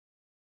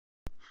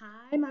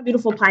Hi, my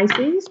beautiful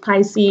Pisces.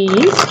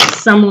 Pisces,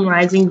 Sun, Moon,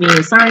 Rising,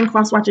 Venus, sign,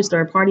 cross watchers,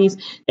 third parties.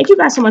 Thank you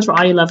guys so much for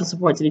all your love and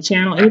support to the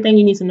channel. Anything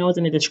you need to know is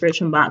in the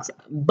description box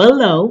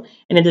below.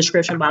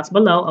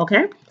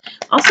 Okay?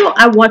 Also,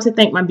 I want to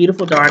thank my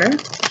beautiful daughter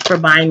for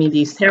buying me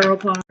these tarot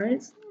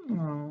cards.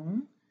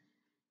 Aww.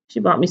 She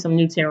bought me some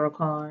new tarot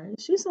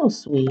cards. She's so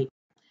sweet.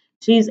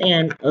 She's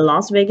in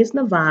Las Vegas,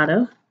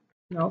 Nevada.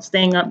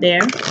 Staying up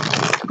there,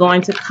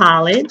 going to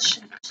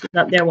college. She's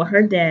up there with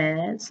her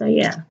dad. So,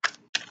 yeah.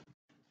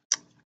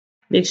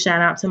 Big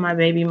shout out to my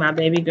baby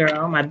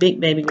girl, my big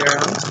baby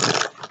girl.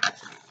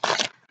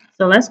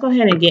 So let's go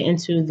ahead and get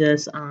into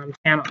this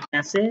channel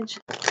message.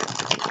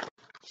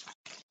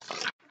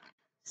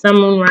 Sun,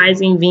 Moon,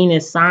 Rising,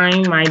 Venus,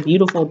 sign, my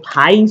beautiful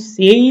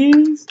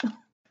Pisces.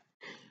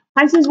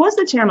 Pisces, what's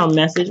the channel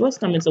message? What's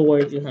coming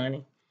towards you,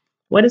 honey?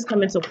 What is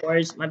coming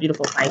towards my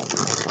beautiful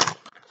Pisces?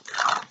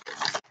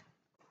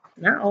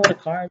 Not all the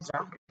cards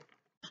are.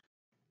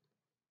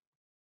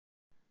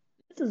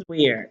 This is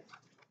weird.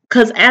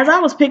 Because as I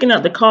was picking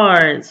up the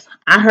cards,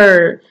 I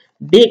heard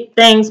big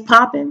things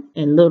popping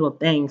and little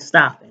things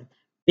stopping.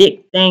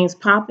 Big things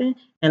popping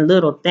and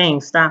little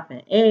things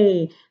stopping.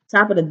 Hey,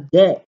 top of the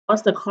deck.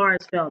 Once the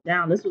cards fell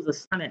down, this was the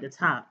sun at the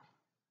top.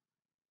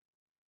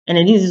 And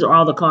then these are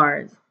all the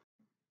cards.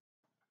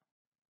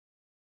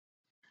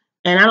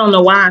 And I don't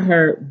know why I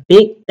heard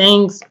big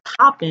things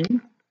popping.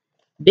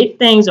 Big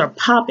things are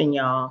popping,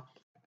 y'all.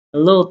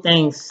 Little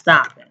things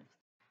stopping.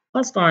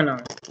 What's going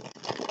on?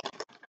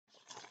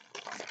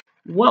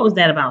 What was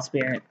that about,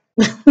 Spirit?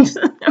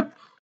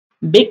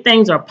 Big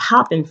things are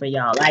popping for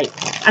y'all. Like,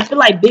 I feel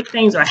like big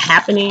things are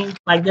happening.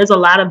 Like, there's a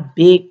lot of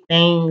big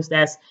things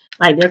that's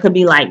like, there could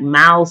be like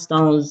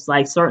milestones,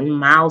 like certain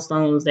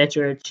milestones that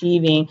you're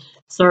achieving,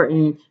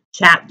 certain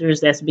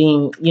chapters that's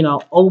being,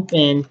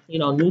 open,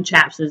 new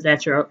chapters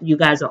that you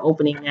guys are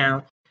opening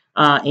now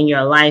in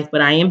your life.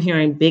 But I am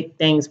hearing big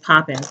things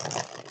popping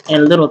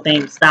and little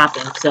things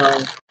stopping.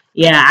 So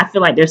yeah, I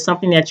feel like there's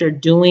something that you're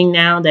doing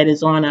now that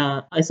is on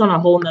a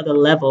whole nother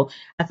level.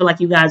 I feel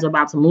like you guys are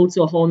about to move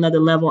to a whole nother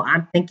level.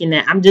 I'm thinking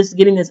that I'm just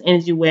getting this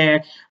energy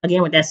where,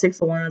 again, with that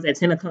Six of Wands, that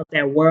Ten of Cups,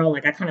 that world,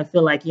 like I kind of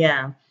feel like,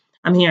 yeah,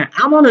 I'm here.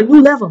 I'm on a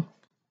new level.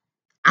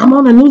 I'm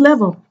on a new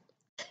level.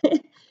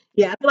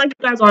 Yeah, I feel like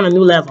you guys are on a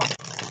new level.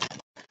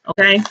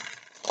 Okay.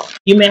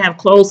 You may have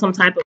closed some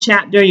type of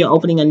chapter. You're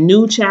opening a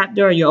new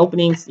chapter. You're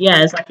opening,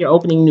 yeah, it's like you're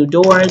opening new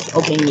doors,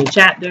 opening new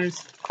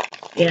chapters.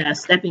 Yeah,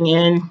 stepping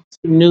in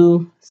to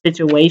new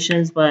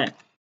situations. But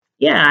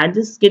yeah, I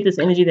just get this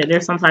energy that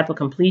there's some type of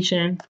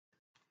completion,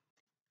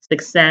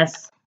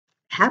 success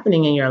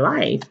happening in your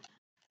life.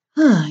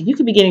 You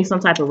could be getting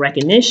some type of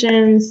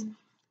recognitions.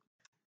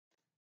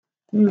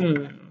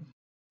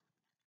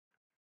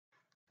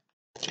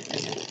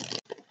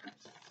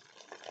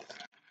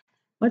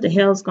 What the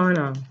hell is going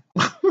on?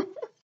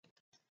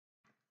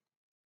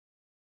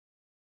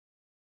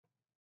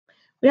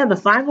 We have the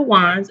Five of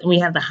Wands and we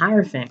have the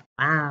Hierophant.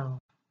 Wow.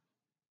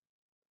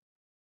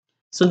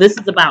 So this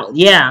is about,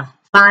 yeah,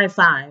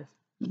 5-5.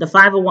 The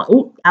Five of Wands.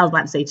 Ooh, I was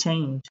about to say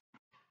change.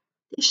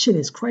 This shit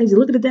is crazy.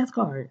 Look at the Death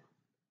card.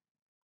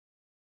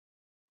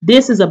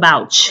 This is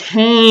about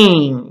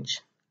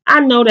change. I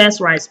know that's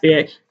right,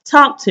 Spirit.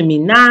 Talk to me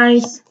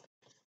nice.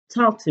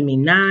 Talk to me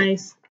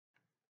nice.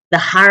 The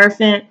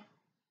Hierophant.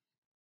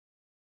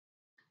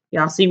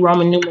 Y'all see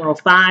Roman numeral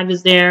 5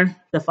 is there.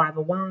 The Five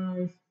of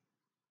Wands.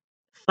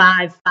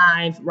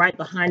 5-5. Right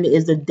behind it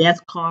is the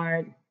Death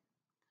card.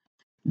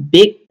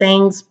 Big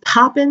things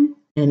popping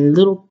and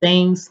little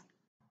things,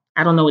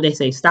 I don't know what they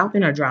say,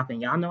 stopping or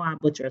dropping. Y'all know I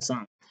butcher a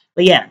song.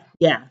 But yeah.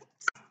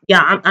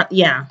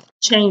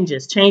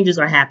 Changes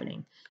are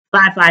happening.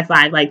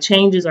 5-5-5, like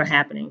changes are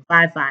happening.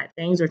 5-5,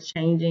 things are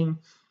changing.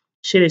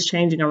 Shit is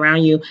changing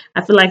around you.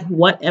 I feel like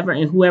whatever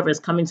and whoever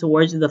is coming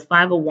towards you, the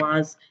Five of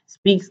Wands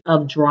speaks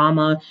of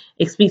drama.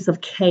 It speaks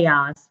of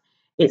chaos.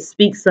 It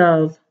speaks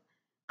of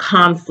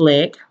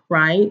conflict,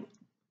 right?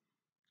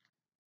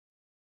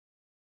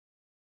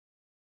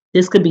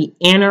 This could be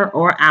inner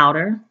or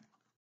outer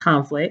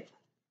conflict.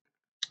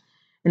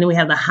 And then we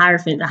have the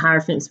Hierophant. The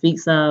Hierophant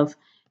speaks of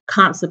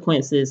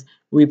consequences,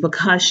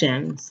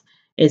 repercussions.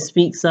 It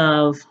speaks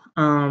of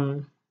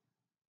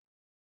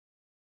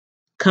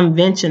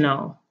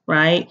conventional,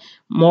 right?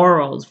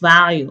 Morals,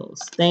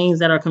 values, things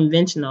that are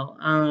conventional,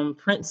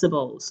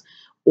 principles,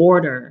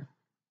 order,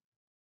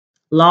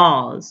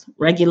 laws,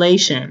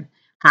 regulation,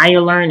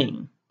 higher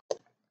learning.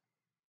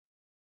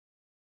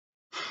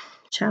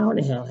 Child, what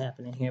the hell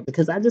happening here?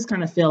 Because I just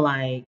kind of feel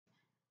like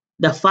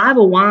the Five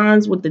of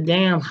Wands with the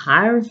damn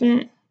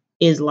Hierophant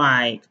is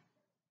like,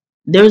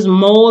 there's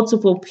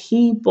multiple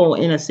people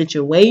in a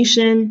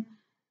situation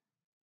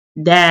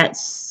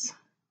this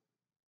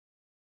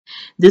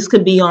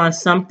could be on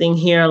something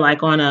here,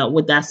 like on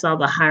I saw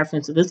the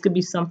Hierophant. So this could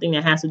be something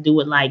that has to do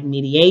with like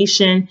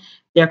mediation.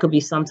 There could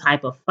be some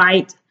type of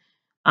fight.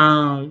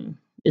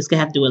 This could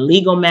have to do with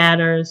legal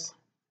matters.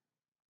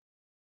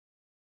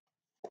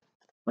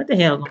 What the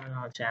hell going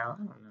on, child?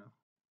 I don't know.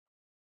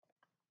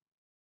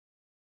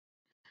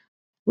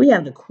 We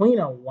have the Queen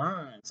of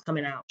Wands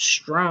coming out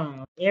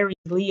strong. Aries,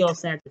 Leo,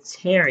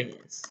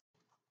 Sagittarius.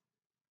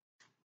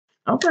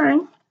 Okay.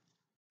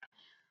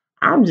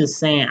 I'm just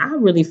saying, I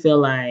really feel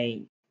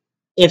like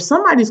if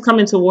somebody's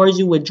coming towards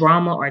you with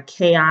drama or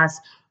chaos,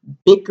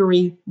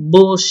 bickery,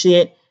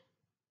 bullshit,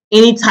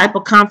 any type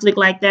of conflict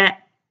like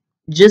that,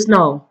 just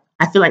know,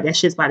 I feel like that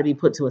shit's about to be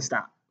put to a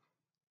stop.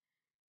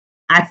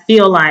 I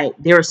feel like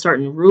there are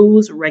certain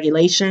rules,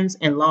 regulations,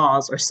 and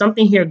laws or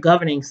something here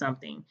governing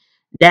something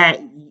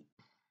that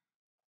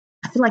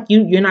I feel like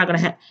you're not going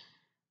to have.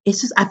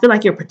 It's just, I feel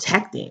like you're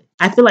protected.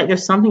 I feel like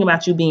there's something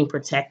about you being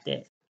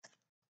protected.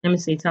 Let me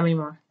see. Tell me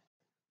more.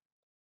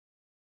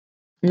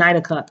 Knight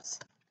of Cups.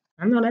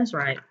 I know that's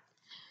right.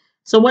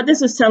 So what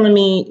this is telling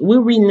me,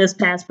 we're reading this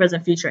past,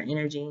 present, future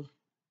energy.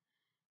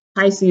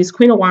 Pisces,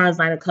 Queen of Wands,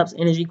 Knight of Cups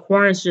energy.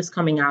 Quarant's just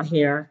coming out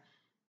here.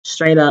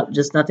 Straight up,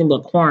 just nothing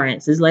but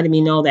quarants. It's letting me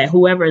know that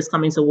whoever is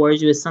coming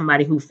towards you is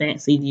somebody who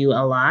fancied you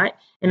a lot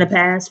in the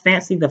past.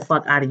 Fancied the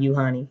fuck out of you,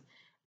 honey.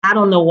 I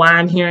don't know why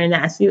I'm hearing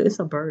that. I see it's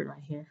a bird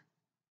right here.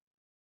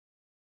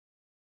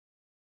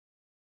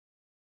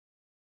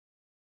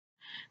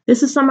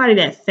 This is somebody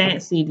that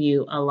fancied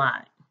you a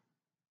lot.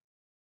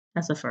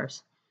 That's a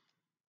first.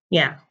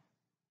 Yeah.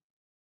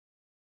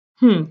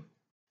 Whoever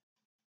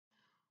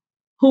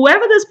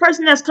this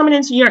person that's coming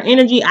into your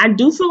energy, I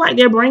do feel like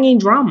they're bringing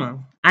drama.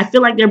 I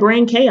feel like they're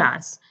bringing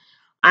chaos.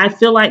 I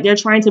feel like they're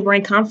trying to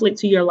bring conflict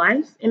to your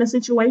life in a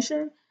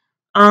situation.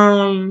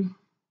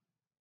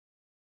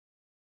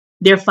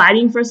 They're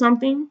fighting for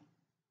something,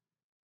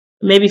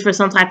 maybe for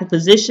some type of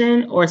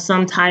position or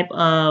some type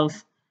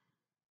of,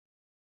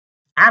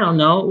 I don't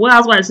know. Well, I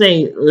was about to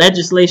say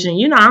legislation.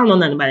 You know, I don't know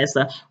nothing about that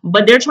stuff.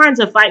 But they're trying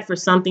to fight for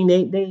something.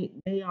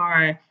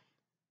 They're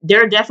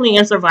definitely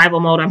in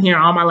survival mode. I'm here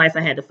all my life.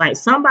 I had to fight.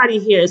 Somebody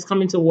here is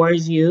coming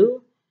towards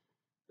you,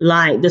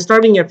 like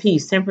disturbing your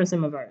peace. Temperance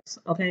in reverse.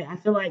 Okay, I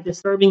feel like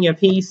disturbing your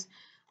peace.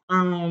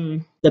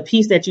 The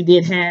peace that you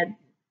did had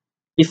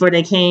before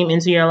they came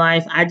into your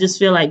life. I just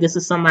feel like this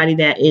is somebody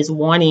that is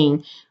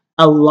wanting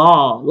a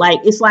law.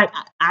 Like it's like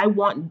I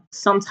want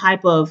some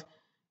type of,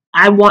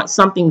 I want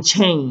something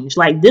changed.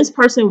 Like this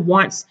person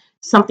wants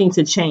something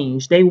to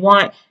change. They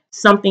want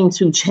something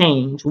to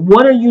change.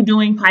 What are you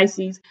doing,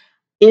 Pisces?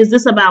 Is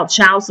this about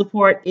child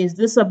support? Is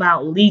this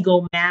about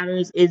legal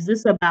matters? Is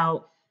this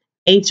about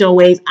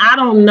HOAs? I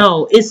don't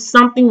know. It's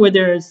something where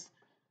there's,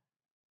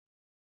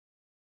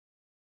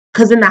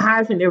 because in the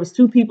Hierophant, there was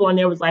two people and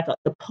there was like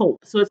the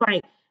Pope. So it's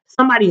like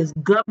somebody is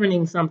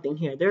governing something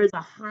here. There is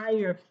a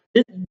higher,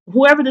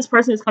 whoever this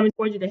person is coming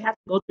towards you, they have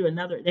to go through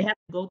another, they have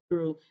to go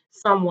through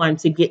someone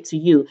to get to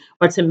you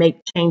or to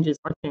make changes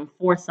or to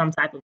enforce some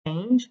type of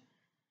change.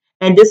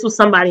 And this was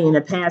somebody in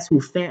the past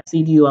who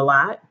fancied you a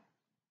lot.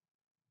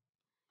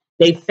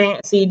 They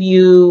fancied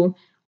you.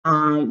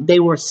 They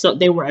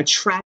were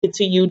attracted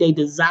to you. They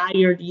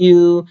desired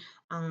you.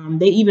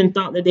 They even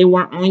thought that they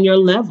weren't on your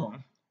level.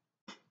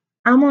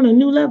 I'm on a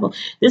new level.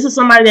 This is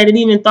somebody that didn't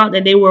even thought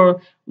that they were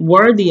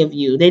worthy of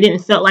you. They didn't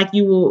felt like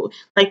you were,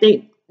 like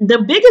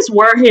the biggest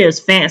word here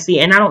is fancy.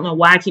 And I don't know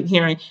why I keep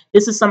hearing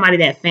this is somebody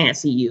that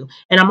fancy you.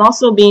 And I'm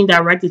also being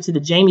directed to the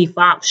Jamie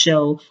Foxx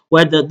show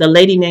where the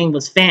lady name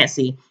was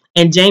Fancy.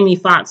 And Jamie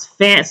Foxx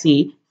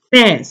fancy,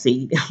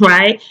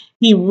 right?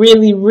 He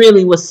really,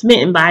 really was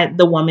smitten by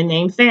the woman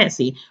named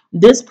Fancy.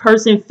 This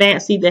person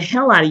fancied the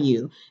hell out of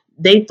you.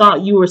 They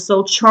thought you were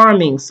so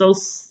charming, so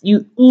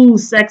you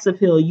ooze sex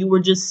appeal. You were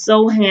just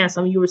so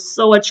handsome. You were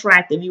so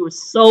attractive. You were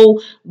so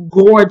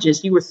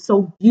gorgeous. You were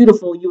so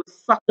beautiful. You were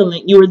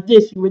succulent. You were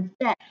this, you were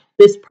that.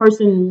 This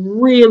person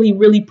really,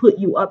 really put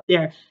you up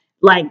there.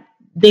 Like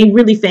they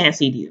really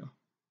fancied you.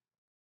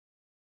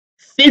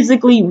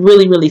 Physically,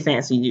 really, really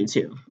fancied you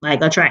too.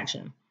 Like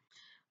attraction.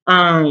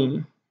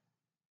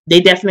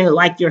 They definitely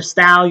like your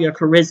style, your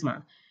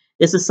charisma.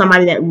 This is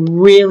somebody that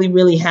really,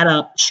 really had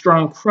a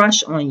strong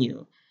crush on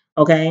you.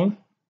 Okay.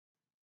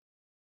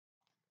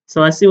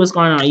 So let's see what's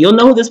going on. You'll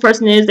know who this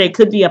person is. They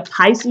could be a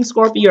Pisces,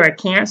 Scorpio, or a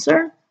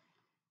Cancer.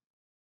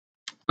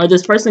 Or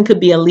this person could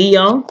be a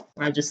Leo.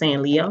 I'm just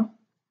saying Leo.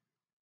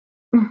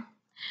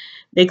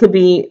 They could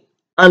be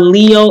a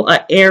Leo,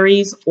 a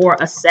Aries, or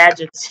a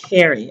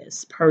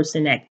Sagittarius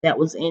person that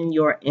was in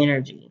your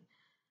energy.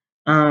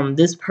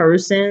 This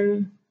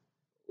person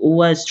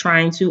was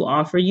trying to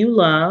offer you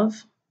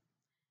love.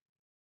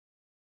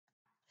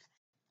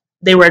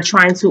 They were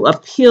trying to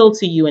appeal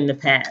to you in the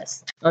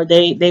past. Or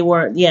they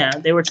were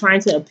trying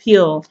to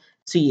appeal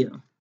to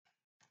you.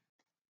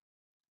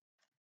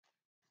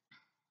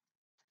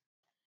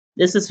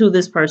 This is who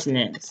this person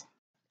is.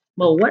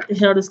 But what the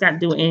hell does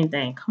that do with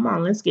anything? Come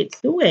on, let's get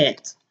to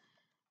it.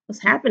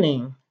 What's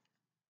happening?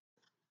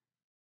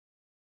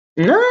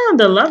 No,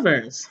 the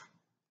Lovers.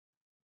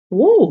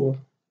 Woo.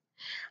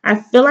 I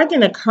feel like in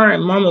the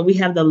current moment, we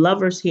have the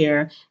Lovers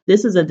here.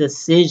 This is a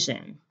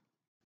decision.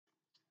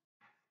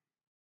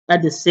 A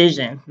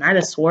decision. Knight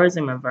of Swords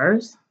in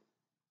reverse.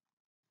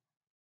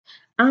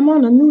 I'm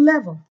on a new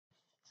level.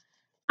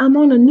 I'm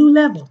on a new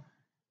level.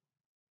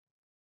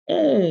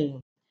 Hey,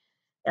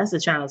 that's a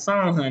child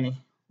song, honey.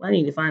 Well, I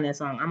need to find that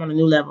song. I'm on a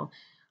new level.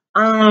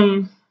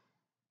 I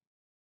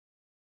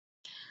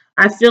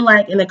feel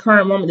like in the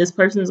current moment, this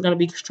person is going to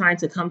be trying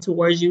to come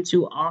towards you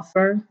to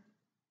offer.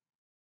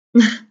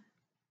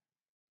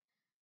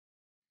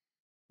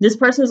 This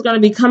person is going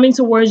to be coming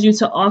towards you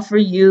to offer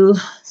you.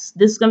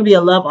 This is going to be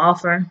a love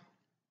offer.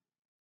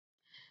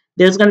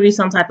 There's going to be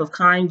some type of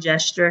kind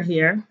gesture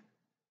here.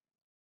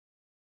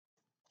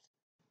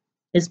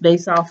 It's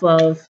based off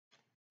of,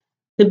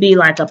 could be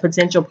like a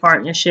potential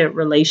partnership,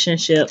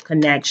 relationship,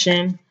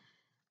 connection.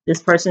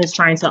 This person is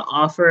trying to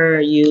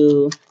offer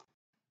you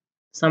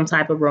some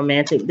type of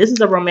romantic. This is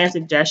a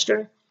romantic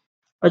gesture,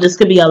 or this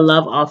could be a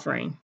love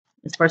offering.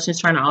 This person is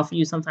trying to offer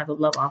you some type of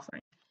love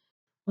offering.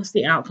 What's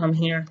the outcome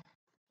here?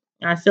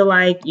 I feel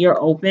like you're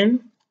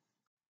open.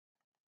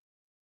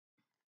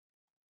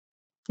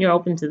 You're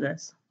open to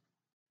this.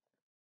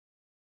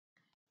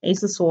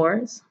 Ace of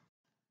Swords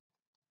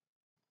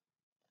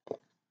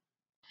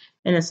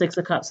and the Six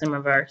of Cups in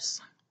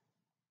reverse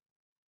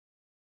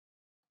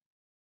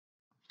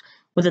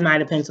with the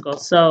Knight of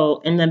Pentacles.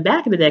 So in the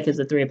back of the deck is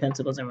the Three of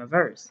Pentacles in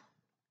reverse.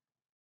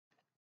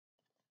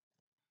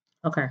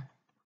 Okay.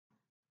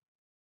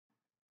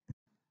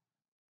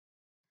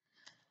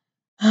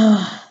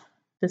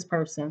 This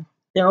person,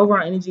 their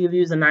overall energy of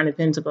you is the Nine of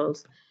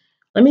Pentacles.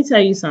 Let me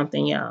tell you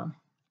something, y'all.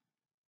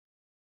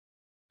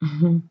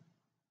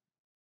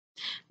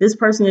 This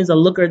person is a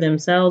looker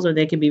themselves, or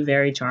they could be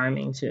very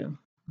charming too.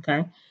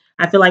 Okay.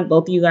 I feel like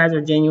both of you guys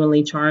are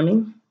genuinely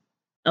charming.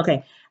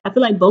 Okay. I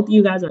feel like both of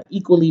you guys are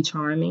equally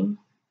charming.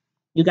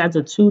 You guys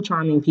are two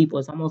charming people.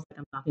 It's almost like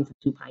I'm talking to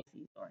two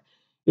Pisces, or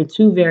you're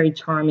two very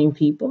charming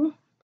people.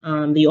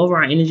 The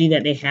overall energy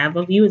that they have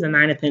of you is a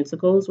Nine of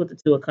Pentacles with the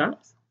Two of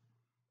Cups.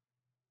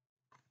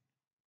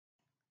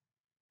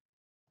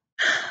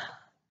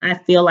 I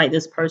feel like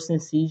this person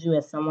sees you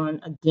as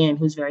someone, again,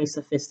 who's very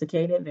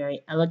sophisticated,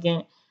 very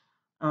elegant.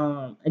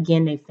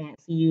 Again, they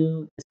fancy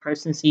you. This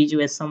person sees you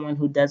as someone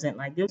who doesn't,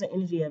 like, there's an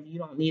energy of you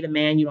don't need a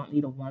man, you don't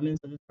need a woman.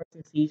 So this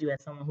person sees you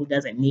as someone who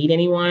doesn't need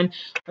anyone,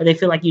 or they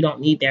feel like you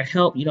don't need their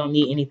help, you don't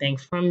need anything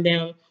from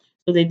them.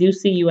 So they do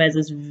see you as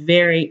this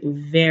very,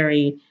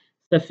 very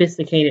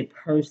sophisticated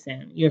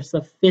person. You're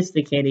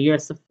sophisticated. You're a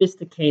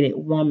sophisticated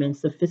woman,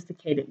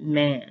 sophisticated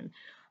man.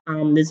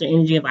 There's an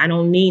energy of I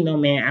don't need no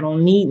man, I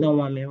don't need no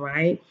woman,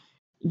 right?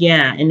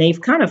 Yeah, and they've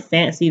kind of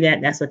fancy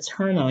that. That's a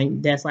turn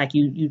on. That's like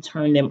you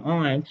turn them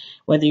on.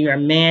 Whether you're a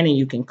man and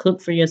you can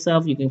cook for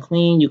yourself, you can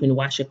clean, you can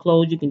wash your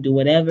clothes, you can do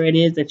whatever it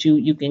is that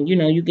you can,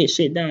 you get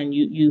shit done.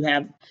 You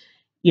have,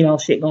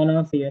 shit going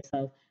on for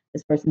yourself.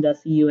 This person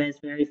does see you as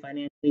very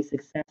financially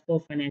successful,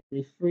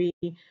 financially free.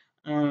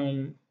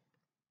 Um,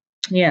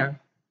 yeah.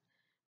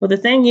 Well, the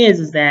thing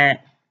is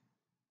that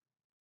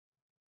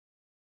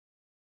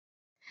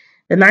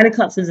the Knight of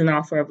Cups is an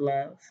offer of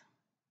love.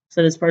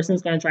 So this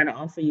person's going to try to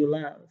offer you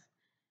love.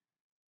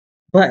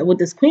 But with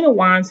this Queen of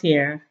Wands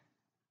here,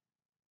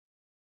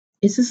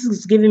 it's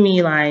just giving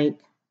me like,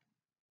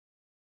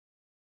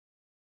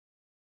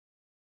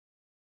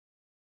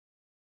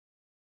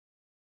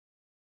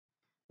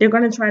 they're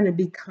going to try to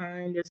be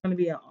kind. There's going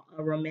to be a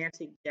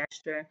romantic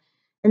gesture.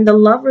 And the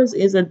lovers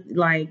is a,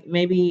 like,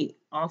 maybe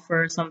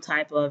offer some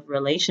type of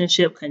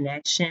relationship,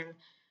 connection,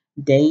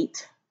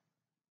 date.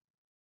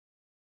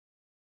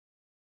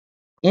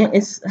 And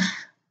it's,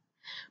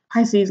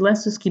 Pisces,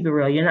 let's just keep it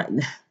real. You're not,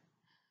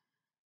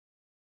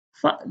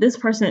 fuck this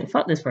person.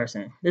 Fuck this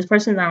person. This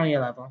person's not on your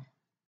level.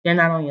 They're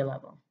not on your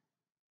level.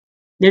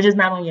 They're just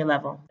not on your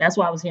level. That's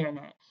why I was hearing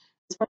that.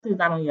 This person is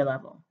not on your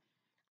level.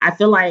 I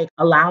feel like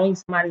allowing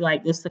somebody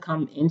like this to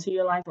come into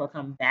your life, or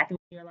come back into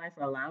your life,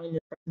 or allowing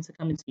this person to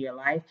come into your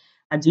life,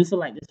 I do feel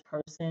like this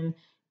person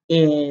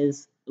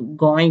is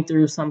going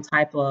through some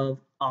type of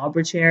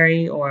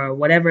arbitrary or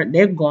whatever.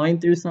 They're going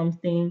through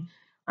something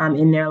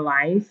in their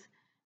life.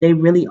 They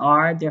really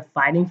are. They're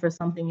fighting for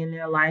something in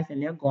their life,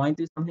 and they're going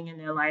through something in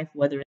their life,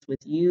 whether it's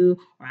with you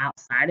or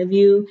outside of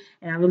you.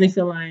 And I really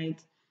feel like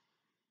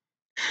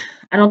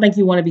I don't think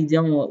you want to be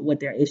dealing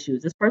with their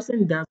issues. This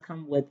person does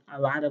come with a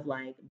lot of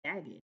like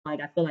baggage. Like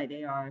I feel like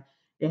they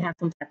have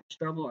some type of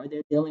struggle, or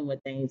they're dealing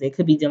with things. They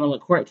could be dealing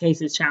with court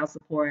cases, child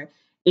support,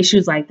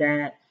 issues like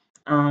that.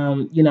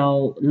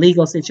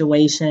 Legal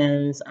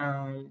situations,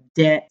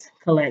 debt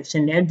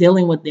collection. They're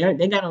dealing with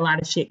they got a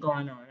lot of shit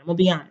going on. I'm gonna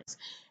be honest.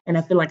 And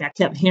I feel like I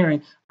kept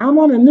hearing, I'm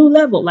on a new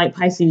level. Like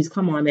Pisces,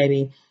 come on,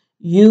 baby.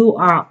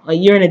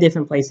 You're in a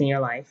different place in your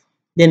life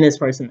than this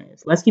person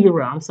is. Let's keep it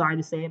real. I'm sorry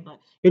to say it, but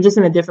you're just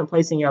in a different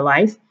place in your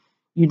life.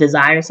 You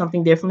desire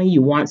something differently.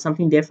 You want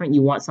something different.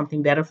 You want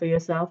something better for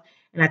yourself.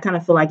 And I kind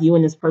of feel like you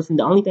and this person,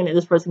 the only thing that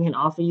this person can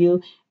offer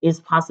you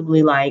is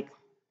possibly like,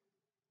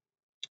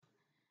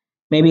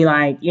 maybe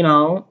like, they're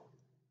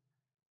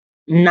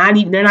not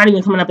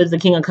even coming up as the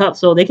King of Cups.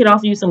 So they could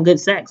offer you some good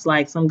sex,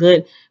 like some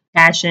good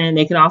passion.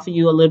 They could offer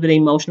you a little bit of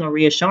emotional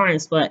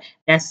reassurance, but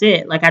that's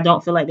it. Like, I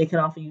don't feel like they could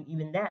offer you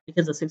even that,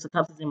 because the Six of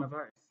Cups is in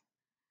reverse.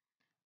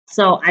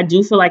 So I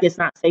do feel like it's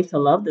not safe to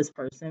love this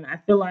person. I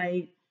feel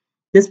like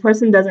this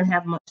person doesn't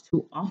have much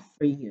to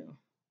offer you.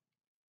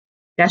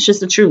 That's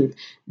just the truth.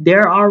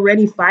 They're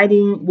already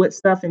fighting with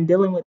stuff and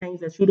dealing with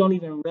things that you don't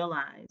even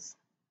realize.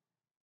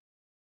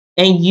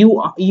 And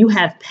you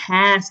have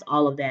passed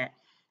all of that.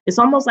 It's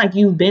almost like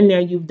you've been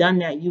there, you've done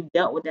that, you've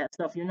dealt with that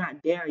stuff. You're not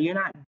there. You're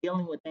not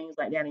dealing with things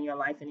like that in your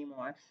life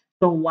anymore.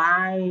 So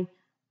why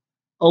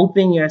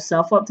open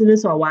yourself up to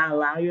this, or why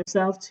allow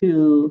yourself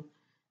to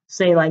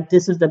say like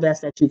this is the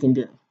best that you can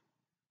do?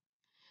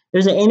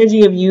 There's an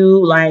energy of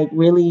you like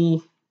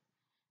really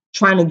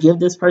trying to give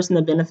this person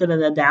the benefit of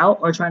the doubt,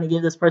 or trying to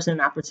give this person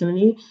an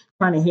opportunity,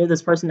 trying to hear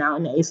this person out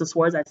in the Ace of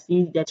Swords. I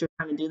see that you're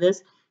trying to do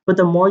this, but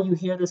the more you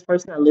hear this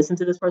person or listen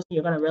to this person,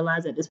 you're going to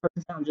realize that this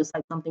person sounds just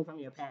like something from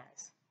your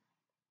past.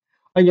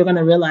 Or you're going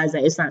to realize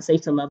that it's not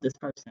safe to love this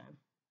person.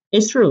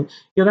 It's true.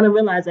 You're going to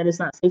realize that it's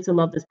not safe to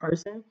love this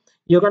person.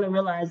 You're going to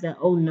realize that,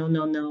 oh, no,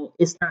 no, no.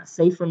 It's not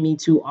safe for me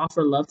to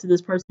offer love to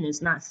this person.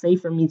 It's not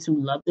safe for me to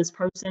love this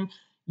person.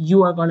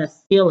 You are going to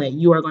feel it.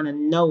 You are going to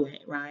know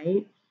it,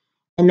 right?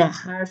 And that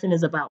Hierophant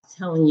is about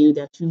telling you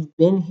that you've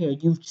been here,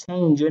 you've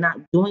changed, you're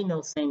not doing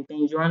those same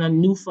things. You're on a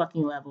new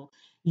fucking level.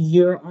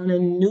 You're on a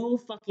new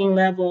fucking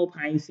level,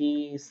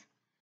 Pisces.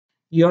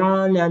 You're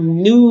on a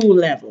new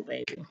level,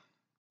 baby.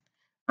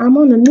 I'm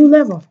on a new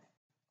level.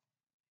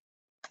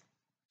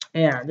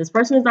 Yeah, this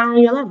person is not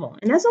on your level,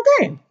 and that's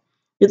okay.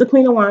 You're the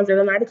Queen of Wands, they're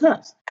the Knight of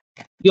Cups.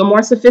 You're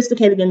more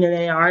sophisticated than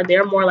they are.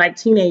 They're more like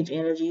teenage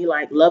energy,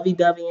 like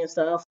lovey-dovey and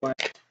stuff. Or,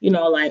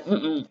 like,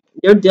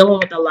 they're dealing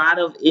with a lot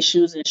of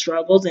issues and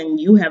struggles, and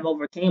you have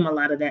overcame a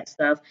lot of that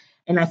stuff.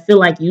 And I feel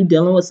like you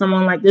dealing with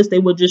someone like this,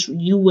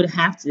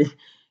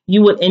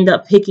 you would end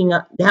up picking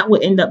up, that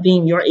would end up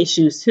being your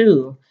issues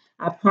too.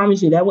 I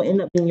promise you, that would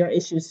end up being your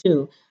issues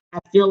too. I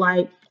feel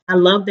like, I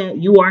love that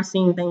you are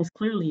seeing things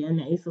clearly in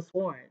the Ace of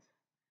Swords.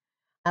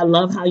 I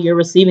love how you're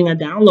receiving a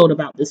download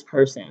about this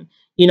person.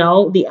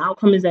 The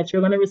outcome is that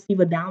you're going to receive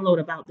a download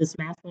about this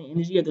masculine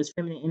energy or this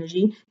feminine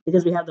energy,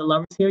 because we have the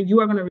Lovers here.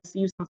 You are going to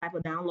receive some type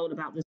of download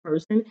about this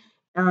person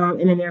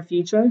in the near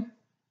future,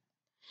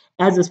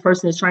 as this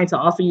person is trying to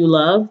offer you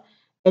love.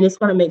 And it's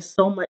going to make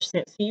so much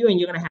sense to you, and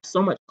you're going to have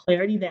so much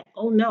clarity that,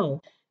 oh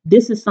no,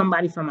 this is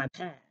somebody from my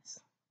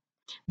past.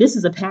 This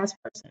is a past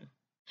person,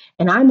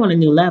 and I'm on a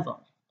new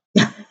level.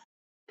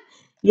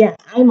 Yeah,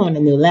 I'm on a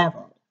new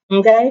level.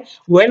 Okay?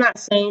 We're not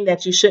saying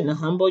that you shouldn't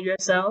humble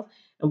yourself,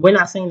 and we're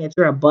not saying that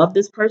you're above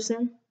this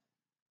person,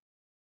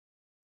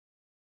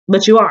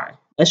 but you are.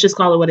 Let's just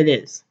call it what it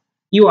is.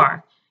 You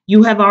are.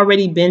 You have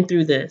already been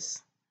through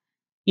this.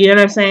 You know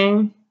what I'm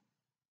saying?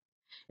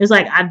 It's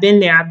like, I've been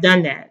there, I've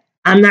done that.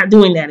 I'm not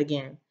doing that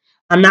again.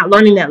 I'm not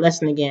learning that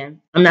lesson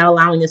again. I'm not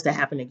allowing this to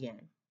happen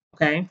again.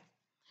 Okay?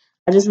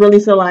 I just really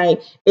feel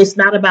like it's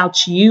not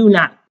about you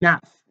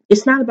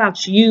it's not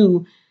about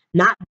you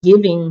not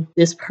giving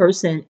this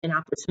person an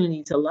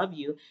opportunity to love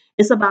you.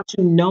 It's about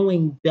you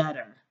knowing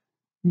better.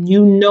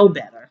 You know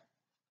better.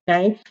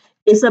 Okay?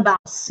 It's about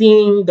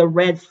seeing the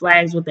red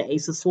flags with the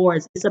Ace of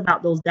Swords. It's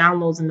about those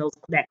downloads and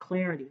that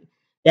clarity,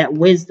 that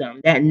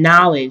wisdom, that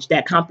knowledge,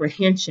 that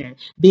comprehension,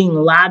 being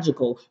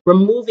logical,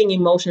 removing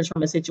emotions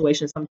from a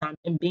situation sometimes,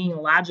 and being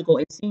logical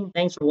and seeing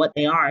things for what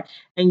they are.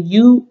 And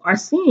you are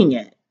seeing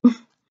it.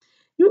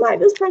 You're like,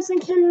 this person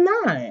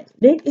cannot.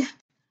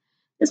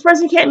 This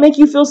person can't make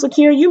you feel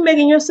secure. You're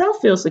making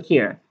yourself feel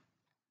secure.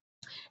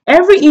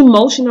 Every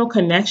emotional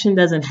connection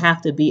doesn't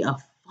have to be a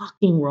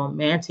fucking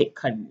romantic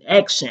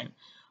connection.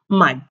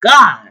 My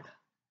God.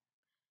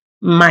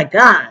 My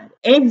God.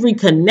 Every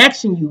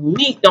connection you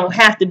meet don't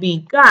have to be,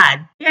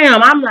 God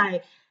damn. I'm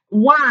like,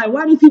 why?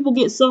 Why do people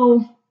get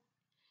so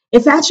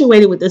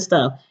infatuated with this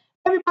stuff?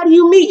 Everybody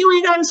you meet, you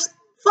ain't got to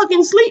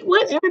fucking sleep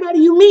with. Everybody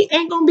you meet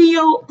ain't going to be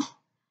your...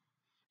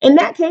 In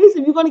that case,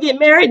 if you're going to get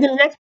married, then the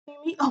next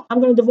person you meet, oh,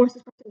 I'm going to divorce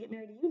this person and get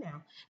married to you now.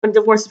 I'm going to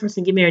divorce this person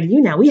and get married to you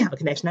now. We have a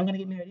connection. I'm going to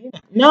get married to you now.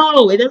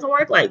 No, it doesn't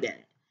work like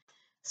that.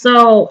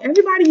 So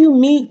everybody you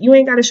meet, you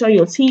ain't got to show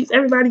your teeth.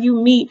 Everybody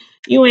you meet,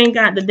 you ain't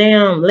got to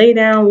damn lay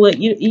down with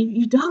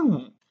you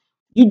don't.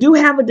 You do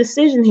have a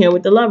decision here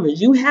with the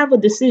Lovers. You have a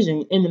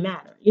decision in the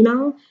matter,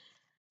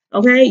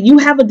 Okay, you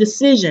have a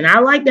decision. I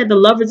like that the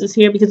Lovers is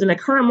here, because in the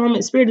current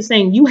moment, Spirit is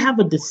saying you have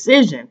a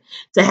decision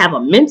to have a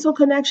mental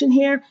connection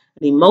here,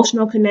 an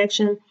emotional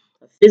connection,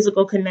 a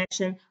physical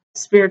connection, a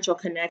spiritual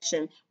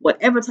connection,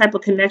 whatever type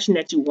of connection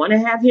that you want to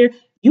have here.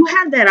 You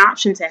have that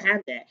option to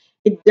have that.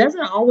 It doesn't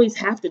always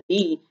have to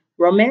be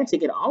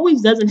romantic. It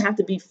always doesn't have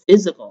to be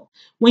physical.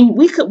 When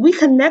we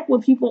connect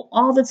with people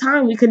all the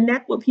time. We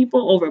connect with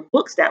people over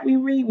books that we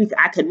read.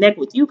 I connect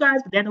with you guys,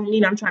 but that don't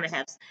mean I'm trying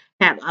to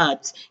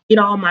get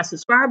all my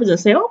subscribers and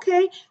say,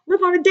 okay, we're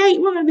going to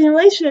date, we're going to be in a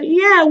relationship.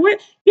 Yeah,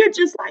 you're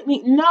just like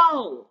me.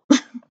 No.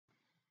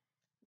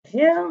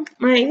 Yeah,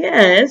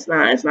 it's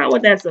not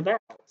what that's about.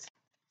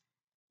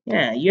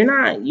 Yeah, you're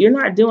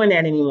not doing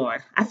that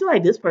anymore. I feel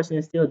like this person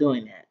is still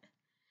doing that.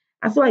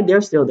 I feel like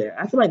they're still there.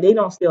 I feel like they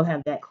don't still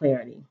have that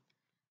clarity.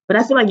 But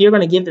I feel like you're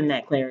going to give them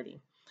that clarity.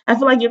 I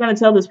feel like you're going to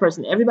tell this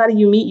person, everybody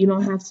you meet, you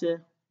don't have to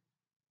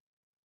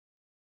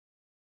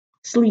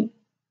sleep,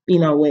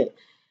 with,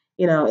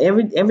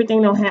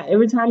 everything don't have,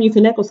 every time you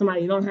connect with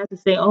somebody, you don't have to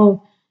say,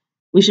 oh,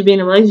 we should be in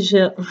a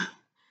relationship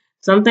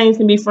Some things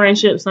can be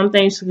friendship. Some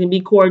things can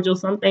be cordial.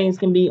 Some things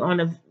can be on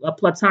a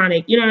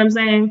platonic. You know what I'm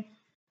saying?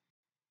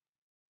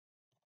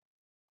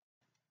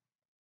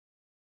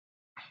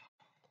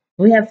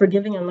 We have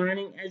forgiving and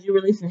learning. As you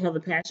release and heal the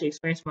past, you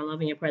experience more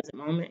love in your present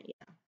moment.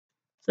 Yeah.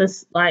 So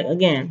it's like,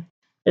 again,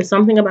 there's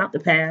something about the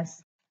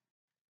past.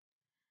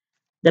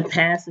 The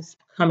past is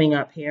coming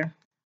up here.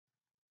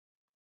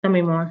 Tell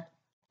me more.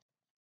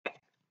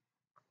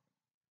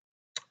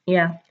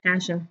 Yeah,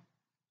 passion.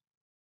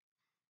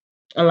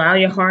 Allow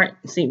your heart,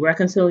 seek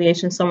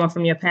reconciliation, someone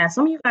from your past.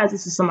 Some of you guys,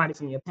 this is somebody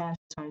from your past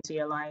returning to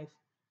your life.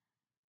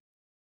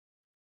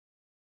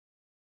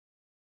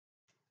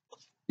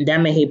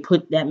 That may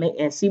put that may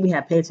and see we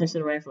have pay attention to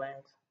the red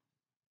flags.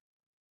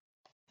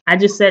 I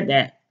just said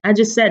that. I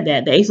just said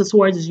that. The Ace of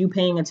Swords is you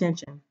paying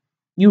attention.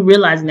 You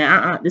realizing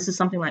that this is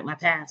something like my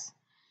past.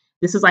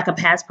 This is like a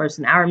past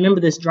person. I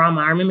remember this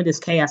drama. I remember this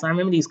chaos. I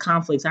remember these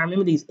conflicts. I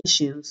remember these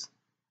issues.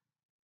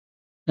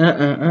 Hell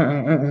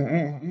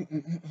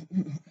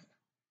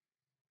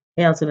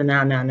to the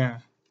now.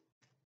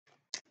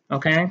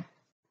 Okay.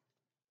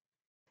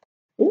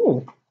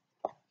 Ooh.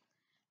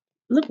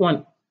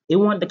 Look, it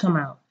wanted to come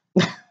out.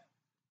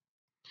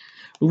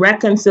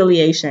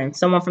 Reconciliation.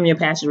 Someone from your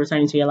past is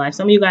returning to your life.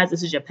 Some of you guys,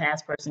 this is your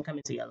past person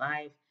coming to your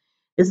life.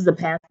 This is a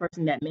past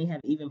person that may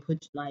have even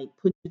put you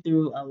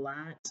through a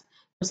lot.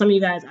 For some of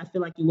you guys, I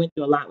feel like you went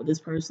through a lot with this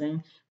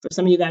person. For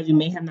some of you guys, you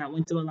may have not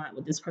went through a lot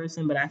with this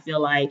person, but I feel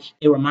like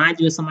they remind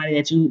you of somebody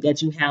that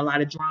you had a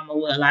lot of drama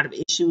with, a lot of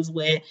issues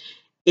with.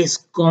 It's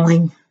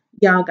going.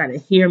 Y'all got to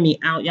hear me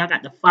out. Y'all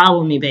got to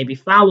follow me, baby.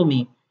 Follow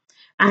me.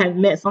 I have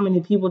met so many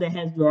people that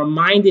has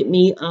reminded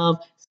me of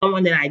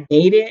someone that I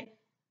dated,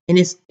 and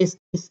it's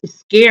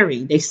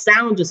scary. They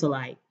sound just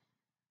alike.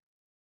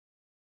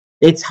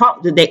 They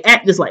talk, they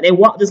act just like, they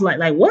walk just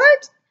like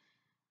what?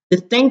 The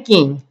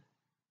thinking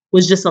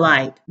was just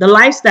alike. The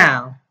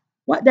lifestyle,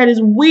 what? That is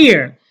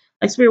weird.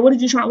 Like, Spirit, what are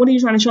you trying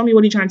to show me?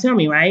 What are you trying to tell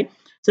me, right?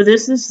 So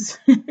this is,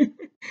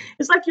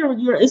 it's like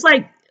it's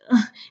like,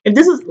 if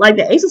this is like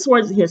the Ace of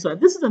Swords here, so if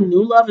this is a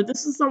new love, if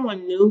this is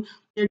someone new,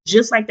 they're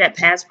just like that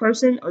past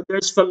person, or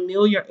there's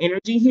familiar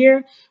energy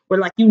here where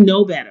like you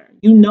know better.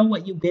 You know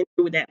what you've been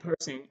through with that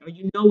person, or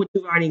you know what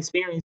you've already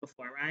experienced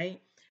before,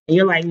 right? And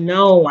you're like,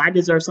 no, I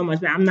deserve so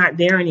much better. I'm not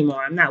there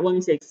anymore. I'm not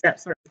willing to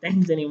accept certain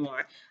things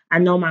anymore. I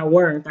know my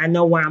worth. I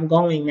know where I'm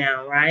going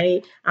now,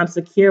 right? I'm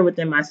secure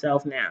within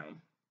myself now.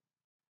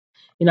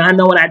 You know, I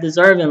know what I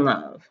deserve in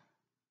love.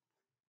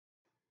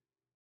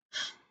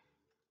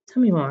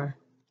 Tell me more.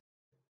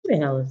 Who the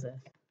hell is this?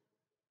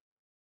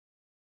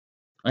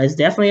 It's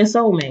definitely a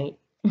soulmate.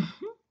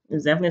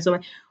 It's definitely a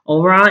soulmate.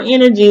 Overall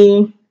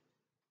energy.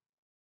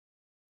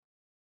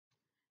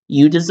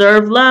 You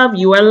deserve love.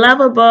 You are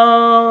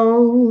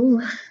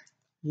lovable.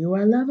 You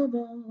are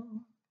lovable.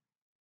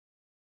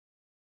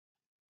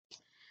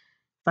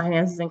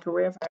 Finances and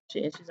career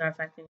financial issues are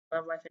affecting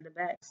love life in the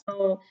back.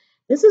 So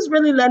this is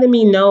really letting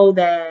me know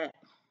that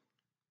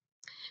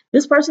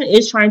this person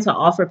is trying to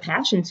offer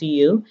passion to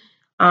you.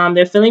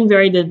 They're feeling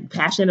very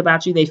passionate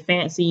about you. They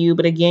fancy you.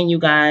 But again, you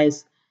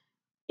guys,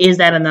 is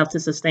that enough to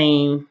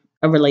sustain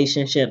a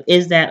relationship?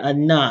 Is that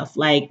enough?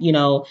 Like, you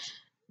know,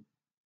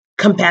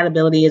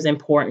 compatibility is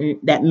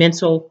important. That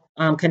mental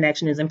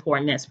connection is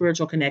important. That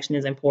spiritual connection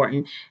is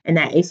important. And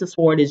that Ace of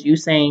Swords is you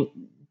saying,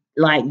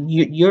 like,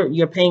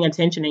 you're paying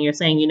attention and you're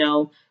saying, you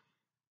know,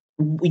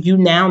 you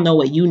now know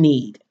what you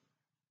need.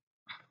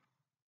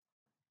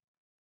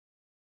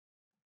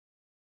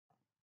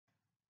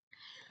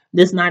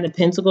 This Nine of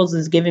Pentacles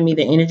is giving me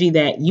the energy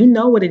that you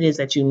know what it is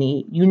that you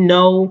need. You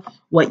know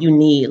what you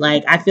need.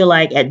 Like, I feel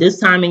like at this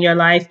time in your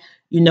life,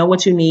 you know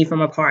what you need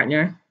from a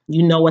partner.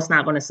 You know what's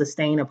not going to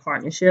sustain a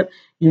partnership.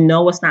 You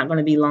know what's not going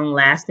to be long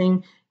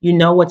lasting. You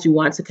know what you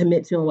want to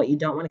commit to and what you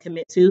don't want to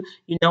commit to.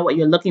 You know what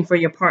you're looking for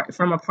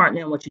from a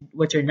partner and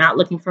what you're not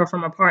looking for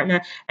from a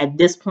partner. At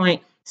this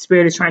point,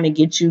 Spirit is trying to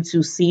get you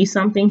to see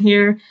something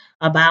here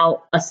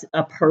about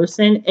a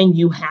person, and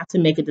you have to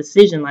make a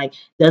decision. Like,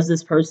 does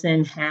this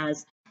person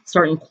has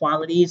certain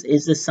qualities?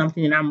 Is this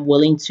something that I'm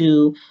willing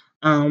to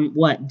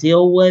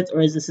deal with,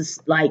 or is this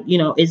like, you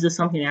know, is this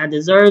something that I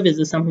deserve? Is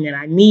this something that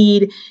I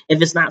need?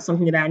 If it's not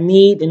something that I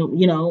need, then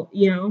you know,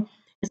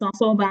 it's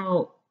also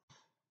about,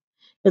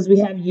 because we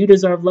have you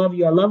deserve love,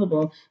 you are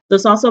lovable. So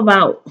it's also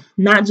about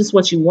not just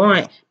what you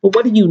want, but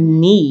what do you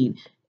need?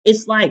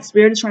 It's like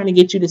Spirit is trying to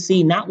get you to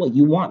see not what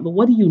you want, but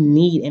what do you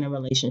need in a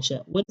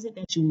relationship? What is it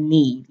that you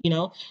need? You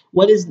know,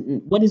 what is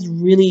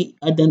really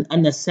a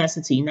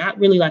necessity? Not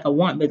really like a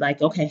want, but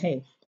like, okay,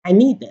 hey, I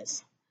need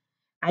this.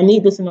 I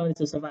need this in order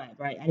to survive,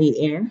 right? I need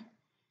air.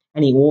 I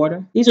need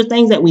water. These are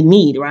things that we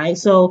need, right?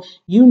 So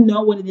you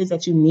know what it is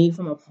that you need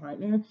from a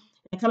partner.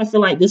 I kind of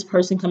feel like this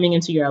person coming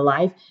into your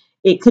life,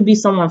 it could be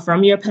someone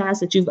from your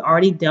past that you've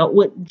already dealt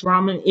with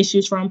drama and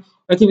issues from,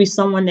 or it could be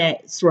someone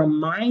that's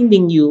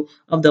reminding you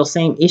of those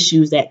same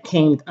issues that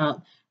came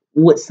up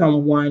with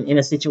someone in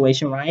a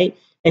situation, right?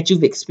 That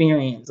you've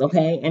experienced,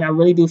 okay? And I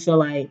really do feel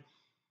like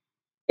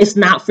it's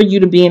not for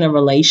you to be in a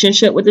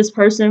relationship with this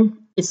person.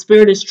 Its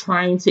Spirit is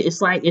trying to,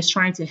 it's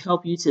trying to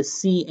help you to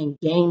see and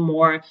gain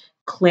more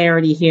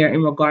clarity here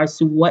in regards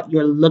to what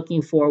you're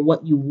looking for,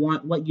 what you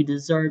want, what you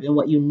deserve, and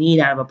what you need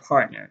out of a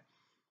partner.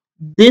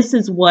 This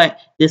is what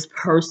this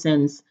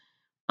person's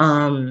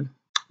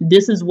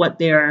this is what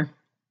they're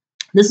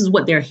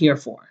here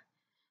for.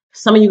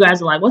 Some of you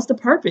guys are like, what's the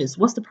purpose?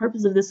 What's the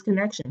purpose of this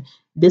connection?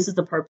 This is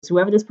the purpose.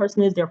 Whoever this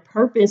person is, their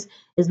purpose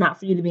is not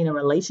for you to be in a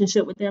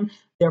relationship with them.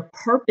 Their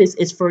purpose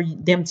is for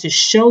them to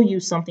show you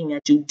something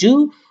that you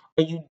do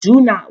or you do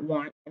not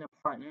want in a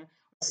partner,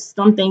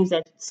 something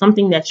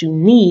that you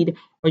need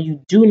or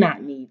you do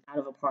not need out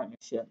of a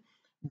partnership.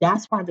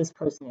 That's why this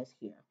person is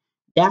here.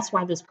 That's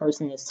why this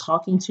person is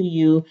talking to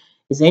you,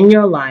 is in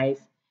your life,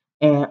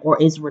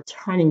 or is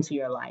returning to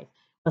your life.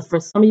 But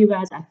for some of you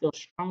guys, I feel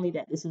strongly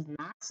that this is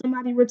not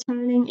somebody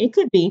returning. It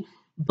could be,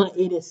 but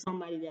it is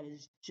somebody that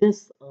is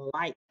just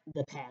like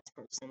the past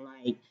person.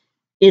 Like,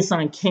 it's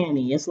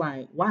uncanny. It's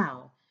like,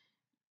 wow,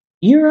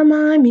 you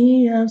remind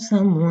me of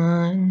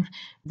someone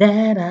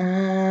that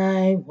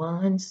I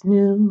once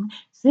knew.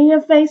 See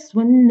your face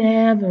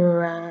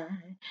whenever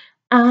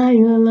I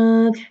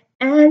look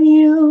at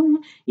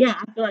you. Yeah,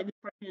 I feel like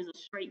this person is a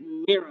straight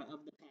mirror of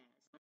the past.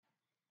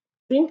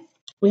 See,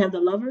 we have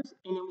the lovers,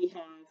 and then we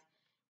have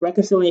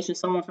reconciliation,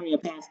 someone from your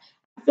past.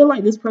 I feel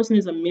like this person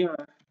is a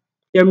mirror.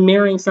 They're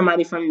mirroring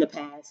somebody from the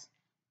past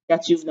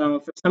that you've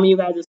known. For some of you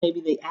guys, it's maybe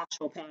the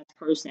actual past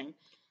person.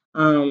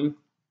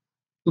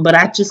 But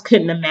I just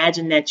couldn't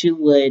imagine that you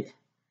would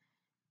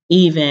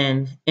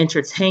even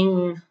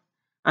entertain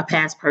a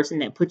past person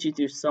that put you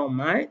through so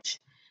much.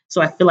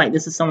 So I feel like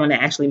this is someone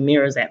that actually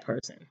mirrors that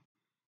person.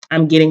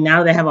 I'm getting,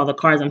 now that I have all the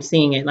cards, I'm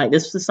seeing it. Like,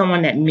 this is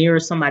someone that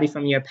mirrors somebody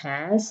from your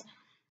past.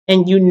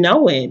 And you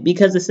know it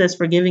because it says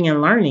forgiving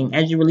and learning.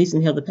 As you release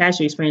and heal the past,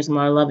 you experience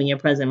more love in your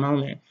present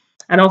moment.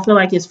 I don't feel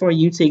like it's for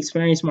you to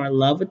experience more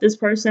love with this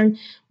person,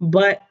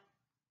 but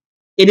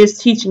it is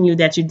teaching you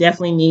that you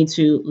definitely need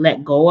to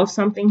let go of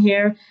something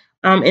here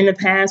in the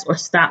past, or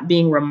stop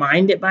being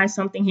reminded by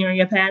something here in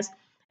your past.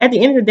 At the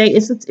end of the day,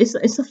 it's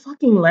a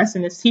fucking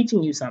lesson. It's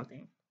teaching you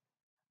something.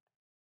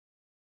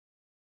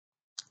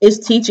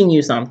 It's teaching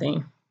you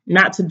something.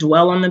 Not to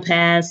dwell on the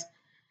past,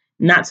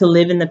 not to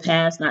live in the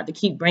past, not to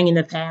keep bringing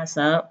the past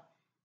up.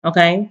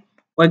 Okay?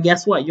 Or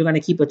guess what? You're going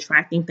to keep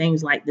attracting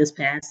things like this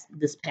past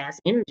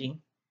energy.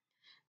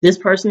 This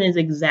person is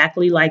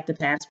exactly like the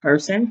past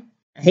person.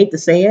 I hate to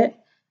say it,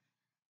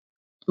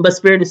 but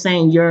Spirit is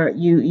saying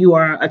you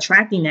are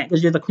attracting that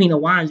because you're the Queen of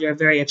Wands. You're a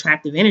very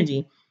attractive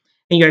energy,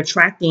 and you're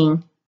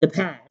attracting the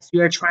past.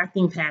 You're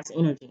attracting past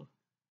energy.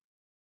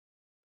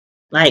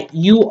 Like,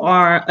 you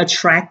are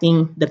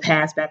attracting the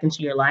past back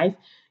into your life.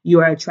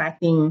 You are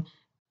attracting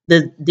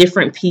the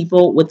different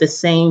people with the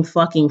same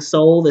fucking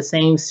soul, the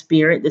same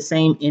spirit, the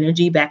same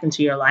energy back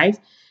into your life,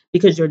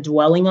 because you're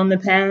dwelling on the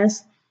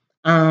past,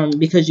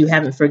 because you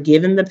haven't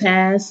forgiven the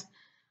past,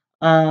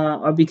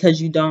 or because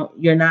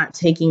you're not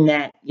taking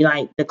that,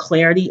 like, the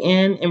clarity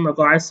in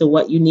regards to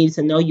what you need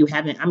to know. You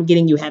haven't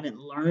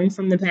learned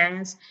from the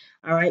past.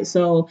 All right.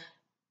 So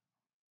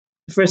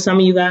for some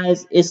of you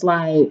guys, it's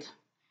like,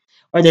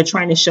 or they're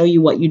trying to show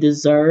you what you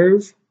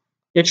deserve.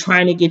 They're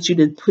trying to get you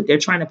to they're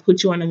trying to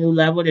put you on a new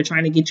level. They're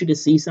trying to get you to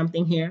see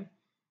something here.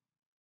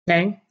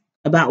 Okay?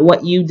 About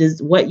what you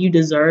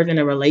deserve in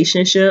a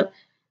relationship.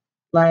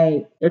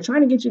 Like, they're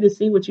trying to get you to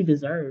see what you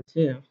deserve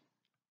too.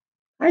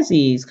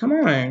 Pisces, come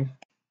on.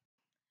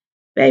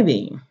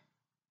 Baby.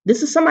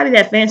 This is somebody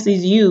that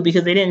fancies you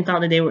because they didn't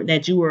thought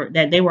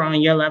that they were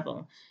on your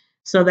level.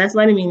 So that's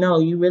letting me know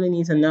you really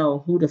need to know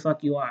who the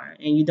fuck you are,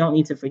 and you don't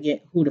need to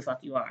forget who the fuck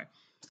you are.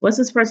 What's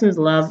this person's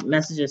love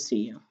messages to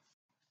you?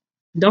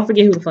 Don't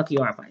forget who the fuck you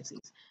are,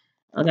 Pisces.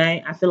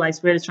 Okay? I feel like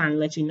Spirit is trying to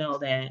let you know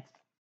that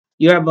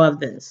you're above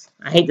this.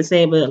 I hate to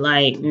say it, but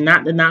like,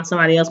 not to knock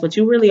somebody else, but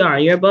you really are.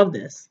 You're above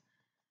this.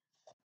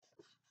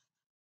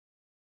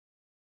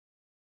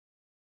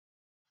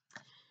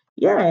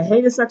 Yeah,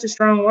 hate is such a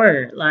strong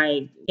word.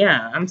 Like,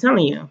 yeah, I'm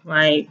telling you.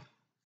 Like,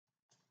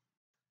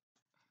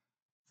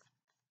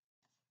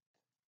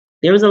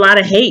 there was a lot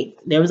of hate.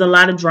 There was a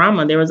lot of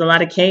drama. There was a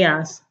lot of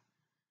chaos.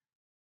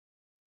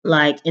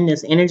 Like, in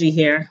this energy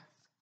here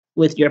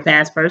with your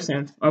past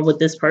person, or with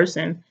this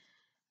person.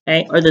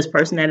 Okay? Or this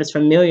person that is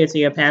familiar to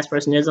your past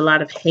person. There's a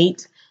lot of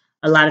hate,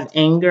 a lot of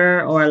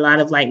anger, or a lot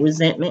of like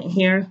resentment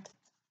here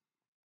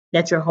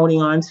that you're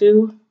holding on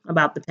to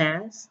about the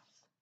past.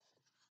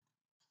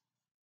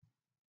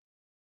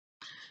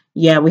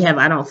 Yeah, we have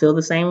I don't feel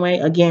the same way.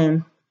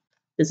 Again,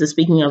 this is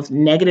speaking of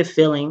negative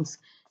feelings,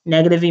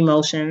 negative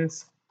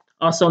emotions,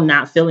 also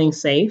not feeling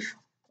safe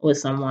with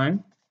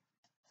someone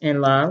in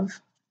love.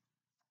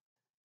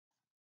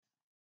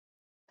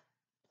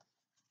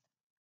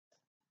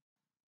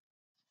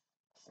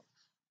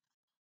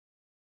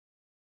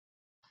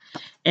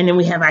 And then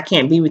we have I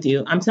can't be with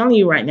you. I'm telling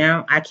you right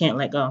now, I can't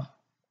let go.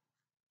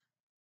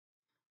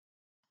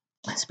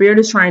 Spirit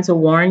is trying to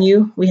warn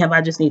you. We have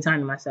I just need time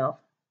to myself.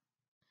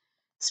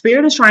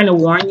 Spirit is trying to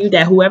warn you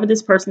that whoever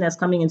this person that's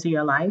coming into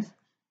your life,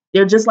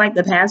 they're just like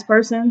the past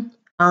person.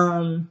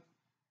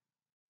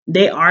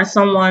 They are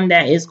someone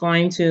that is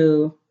going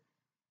to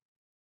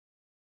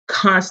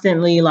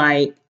constantly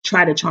like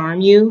try to charm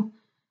you,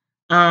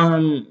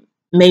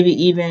 maybe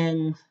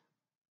even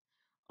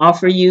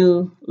offer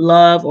you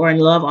love or in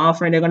love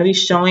offering. They're going to be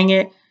showing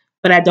it,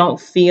 but I don't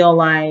feel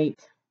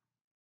like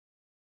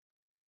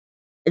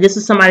this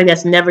is somebody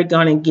that's never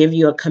going to give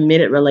you a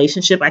committed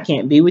relationship. I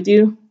can't be with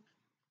you.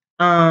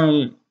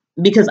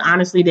 Because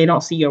honestly, they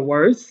don't see your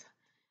worth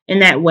in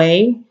that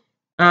way.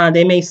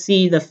 They may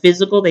see the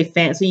physical, they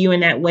fancy you in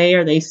that way,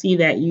 or they see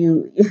that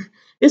you,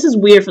 this is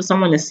weird for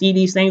someone to see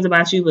these things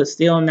about you, but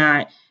still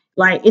not,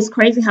 like, it's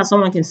crazy how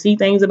someone can see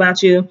things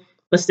about you,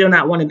 but still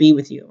not want to be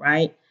with you,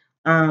 right?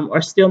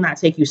 Or still not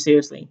take you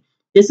seriously.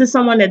 This is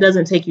someone that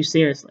doesn't take you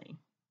seriously.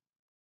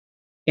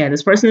 Yeah,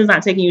 this person is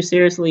not taking you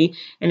seriously,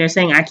 and they're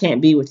saying, I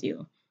can't be with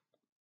you.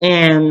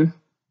 And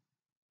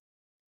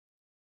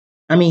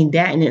I mean,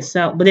 that in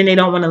itself, but then they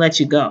don't want to let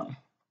you go.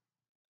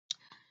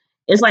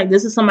 It's like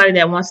this is somebody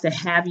that wants to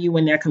have you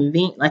when they're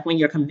convenient, like when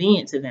you're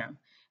convenient to them.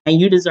 And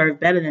you deserve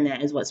better than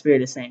that, is what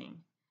Spirit is saying.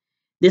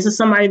 This is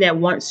somebody that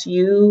wants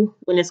you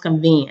when it's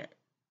convenient.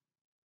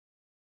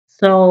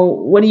 So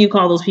what do you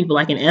call those people?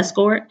 Like an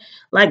escort?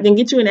 Like, then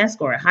get you an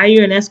escort. Hire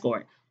you an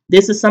escort.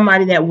 This is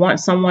somebody that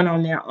wants someone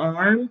on their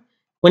arm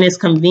when it's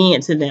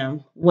convenient to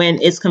them.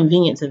 When it's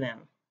convenient to them.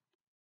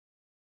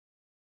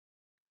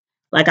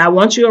 Like, I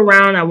want you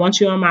around. I want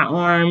you on my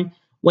arm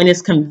when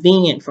it's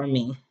convenient for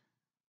me.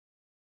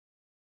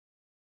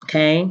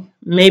 Okay,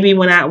 maybe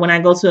when I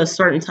go to a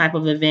certain type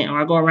of event,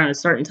 or I go around a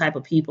certain type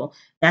of people,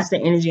 that's the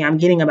energy I'm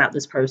getting about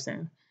this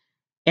person.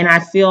 And I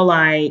feel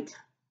like,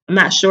 I'm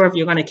not sure if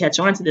you're going to catch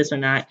on to this or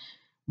not,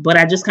 but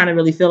I just kind of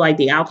really feel like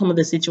the outcome of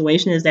the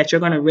situation is that you're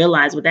going to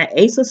realize with that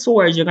Ace of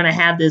Swords, you're going to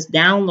have this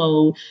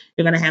download,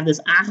 you're going to have this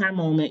aha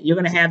moment, you're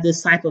going to have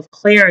this type of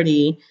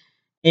clarity,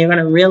 and you're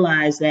going to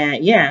realize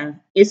that, yeah,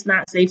 it's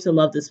not safe to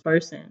love this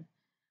person.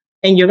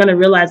 And you're going to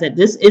realize that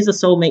this is a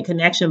soulmate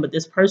connection, but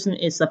this person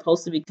is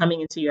supposed to be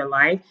coming into your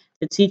life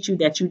to teach you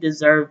that you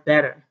deserve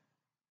better,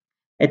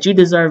 that you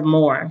deserve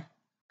more.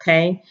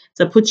 Okay.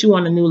 To put you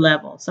on a new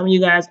level. Some of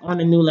you guys on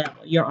a new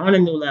level. You're on a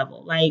new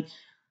level. Like,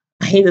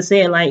 I hate to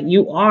say it, like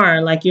you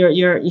are, like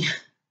you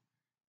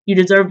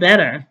deserve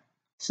better.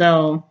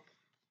 So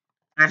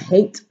I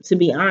hate, to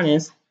be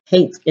honest,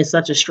 hate is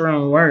such a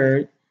strong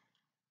word.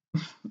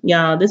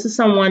 Y'all, this is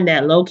someone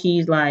that low key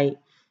is like,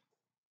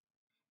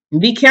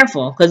 be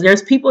careful, because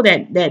there's people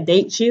that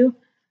date you,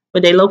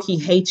 but they low-key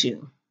hate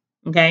you.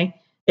 Okay?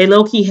 They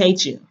low-key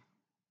hate you.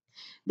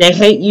 They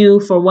hate you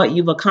for what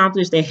you've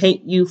accomplished. They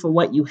hate you for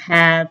what you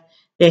have.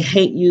 They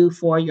hate you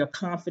for your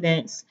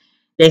confidence.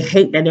 They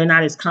hate that they're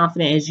not as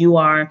confident as you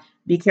are.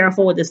 Be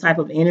careful with this type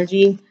of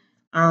energy.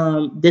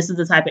 This is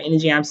the type of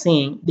energy I'm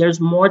seeing. There's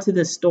more to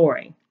this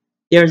story.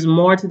 There's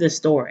more to this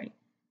story.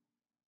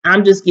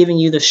 I'm just giving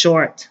you the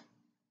short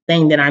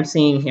thing that I'm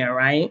seeing here,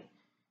 right?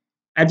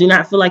 I do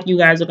not feel like you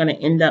guys are going to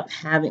end up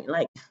having,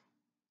 like,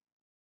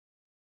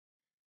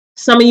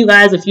 some of you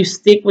guys, if you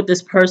stick with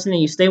this person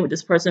and you stay with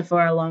this person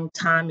for a long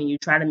time and you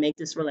try to make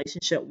this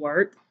relationship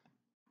work,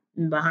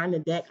 behind the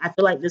deck, I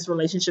feel like this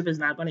relationship is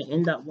not going to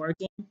end up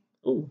working.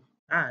 Oh,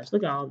 gosh,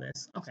 look at all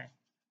this. Okay.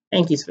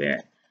 Thank you,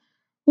 Spirit.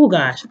 Oh,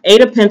 gosh.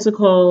 8 of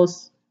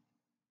Pentacles,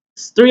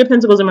 3 of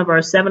Pentacles in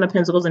reverse, 7 of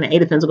Pentacles, and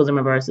 8 of Pentacles in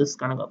reverse. This is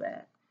going to go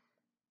bad.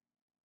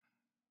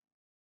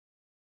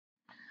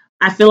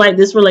 I feel like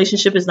this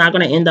relationship is not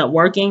going to end up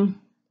working.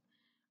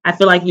 I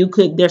feel like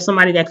there's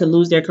somebody that could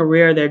lose their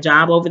career or their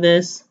job over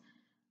this.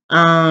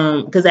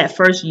 Because at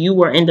first you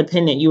were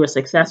independent, you were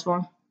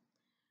successful.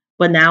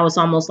 But now it's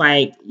almost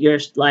like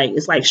it's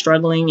like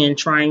struggling and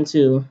trying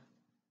to,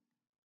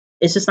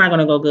 it's just not going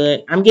to go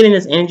good. I'm getting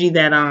this energy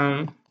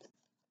that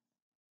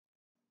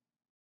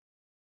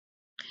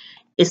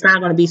it's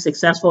not going to be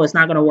successful. It's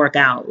not going to work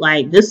out.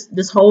 Like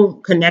this whole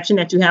connection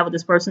that you have with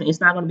this person,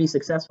 it's not going to be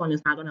successful and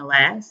it's not going to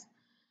last.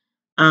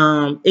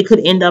 It could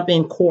end up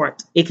in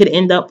court. It could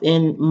end up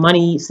in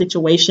money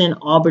situation,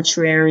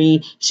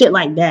 arbitrary shit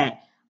like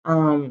that.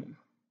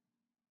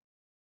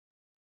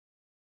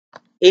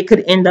 It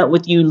could end up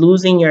with you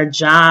losing your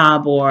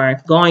job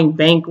or going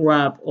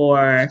bankrupt,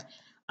 or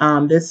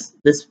this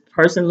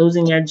person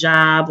losing their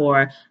job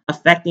or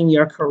affecting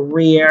your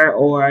career,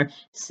 or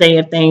say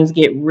if things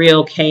get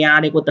real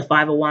chaotic with the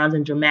 5 of Wands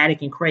and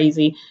dramatic and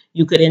crazy,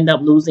 you could end up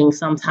losing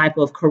some type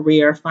of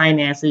career,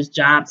 finances,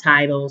 job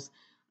titles,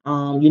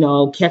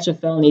 catch a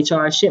felony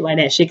charge, shit like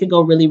that. Shit could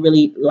go really,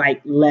 really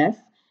like left,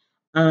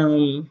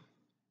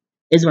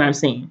 is what I'm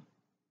seeing.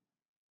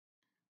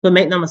 But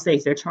make no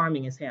mistakes, they're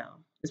charming as hell.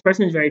 This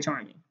person is very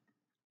charming.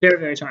 Very,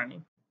 very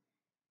charming.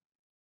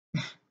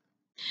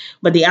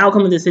 But the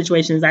outcome of the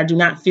situation is I do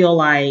not feel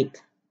like,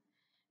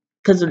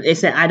 because they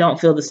said I don't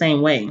feel the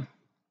same way.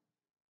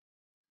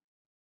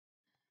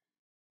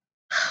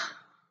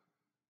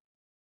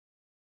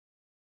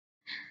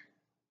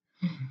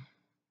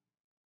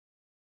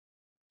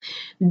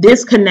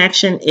 This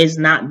connection is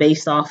not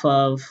based off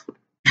of,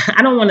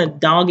 I don't want to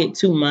dog it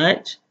too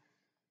much.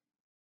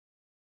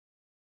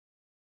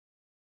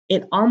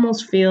 It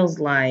almost feels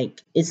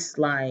like it's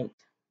like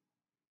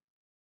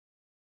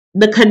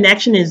the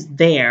connection is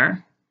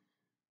there,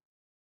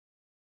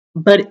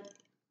 But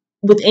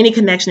with any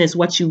connection, it's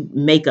what you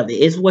make of it.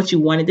 It's what you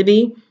want it to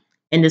be.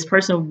 And this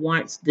person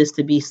wants this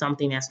to be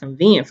something that's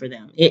convenient for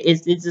them.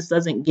 It just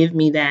doesn't give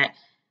me that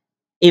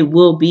it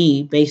will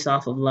be based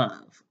off of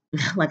love.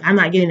 Like, I'm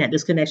not getting that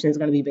this connection is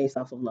going to be based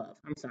off of love.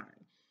 I'm sorry.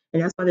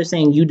 And that's why they're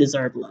saying you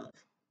deserve love.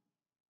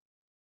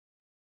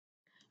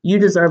 You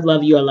deserve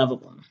love. You are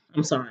lovable.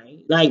 I'm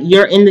sorry. Like,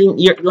 you're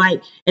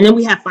like, and then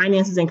we have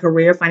finances and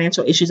career.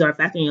 Financial issues are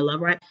affecting your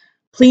love, right?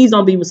 Please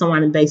don't be with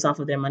someone based off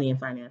of their money and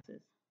finances.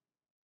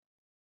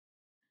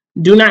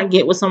 Do not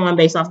get with someone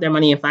based off their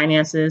money and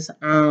finances,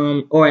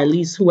 or at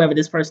least whoever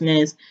this person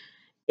is.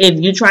 If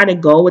you try to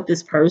go with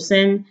this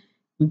person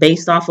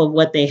based off of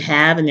what they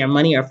have and their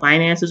money or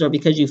finances, or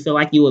because you feel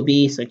like you would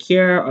be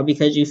secure, or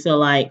because you feel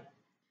like,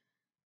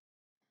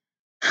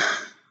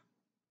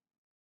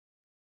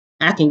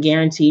 I can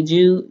guarantee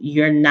you,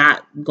 you're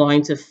not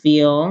going to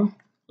feel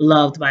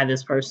loved by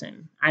this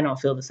person. I don't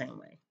feel the same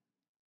way.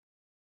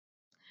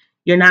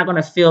 You're not going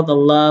to feel the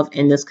love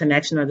in this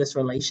connection or this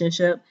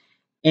relationship.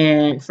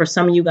 And for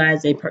some of you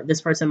guys,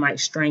 this person might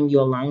string you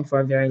along for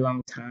a very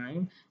long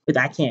time, but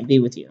I can't be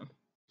with you.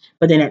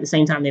 But then at the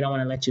same time, they don't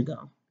want to let you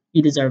go.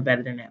 You deserve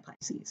better than that,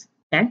 Pisces.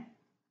 Okay?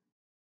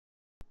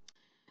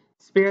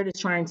 Spirit is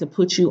trying to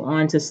put you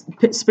onto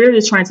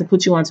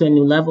a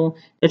new level.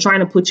 They're trying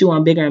to put you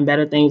on bigger and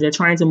better things. They're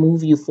trying to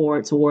move you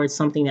forward towards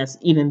something that's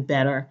even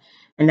better.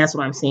 And that's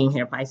what I'm seeing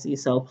here,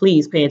 Pisces. So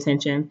please pay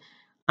attention.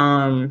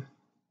 When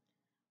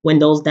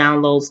those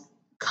downloads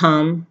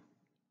come,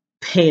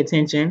 pay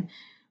attention.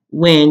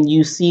 When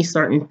you see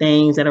certain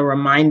things that are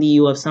reminding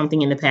you of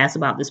something in the past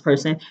about this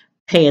person,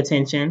 pay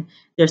attention.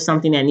 There's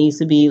something that needs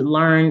to be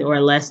learned, or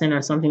a lesson,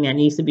 or something that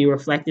needs to be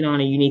reflected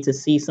on, and you need to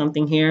see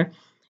something here.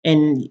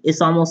 And it's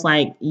almost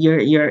like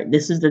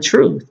this is the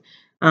truth.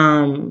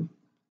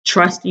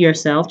 Trust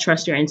yourself,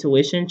 trust your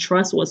intuition,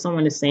 trust what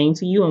someone is saying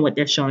to you and what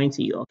they're showing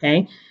to you,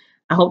 okay?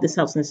 I hope this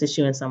helps and assists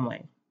you in some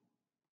way.